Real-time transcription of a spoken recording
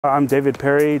I'm David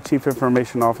Perry, Chief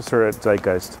Information Officer at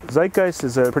Zeitgeist. Zeitgeist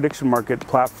is a prediction market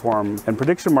platform, and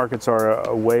prediction markets are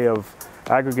a way of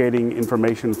aggregating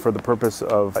information for the purpose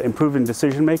of improving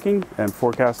decision making and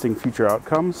forecasting future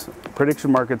outcomes.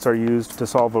 Prediction markets are used to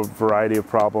solve a variety of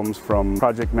problems, from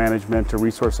project management to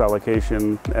resource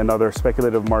allocation and other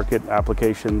speculative market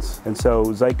applications. And so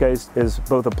Zeitgeist is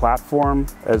both a platform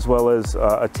as well as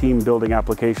a team building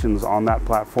applications on that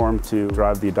platform to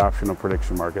drive the adoption of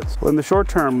prediction markets. Well, in the short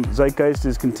term, Zeitgeist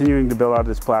is continuing to build out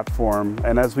its platform,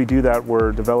 and as we do that,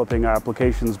 we're developing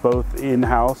applications both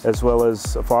in-house as well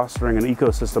as fostering an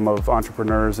ecosystem of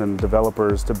entrepreneurs and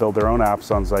developers to build their own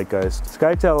apps on Zeitgeist.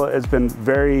 Scytale has been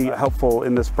very helpful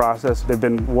in this process. They've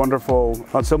been wonderful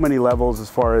on so many levels as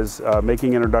far as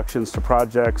making introductions to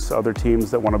projects, other teams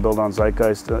that want to build on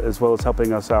Zeitgeist, as well as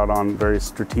helping us out on very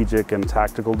strategic and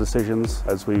tactical decisions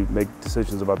as we make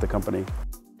decisions about the company.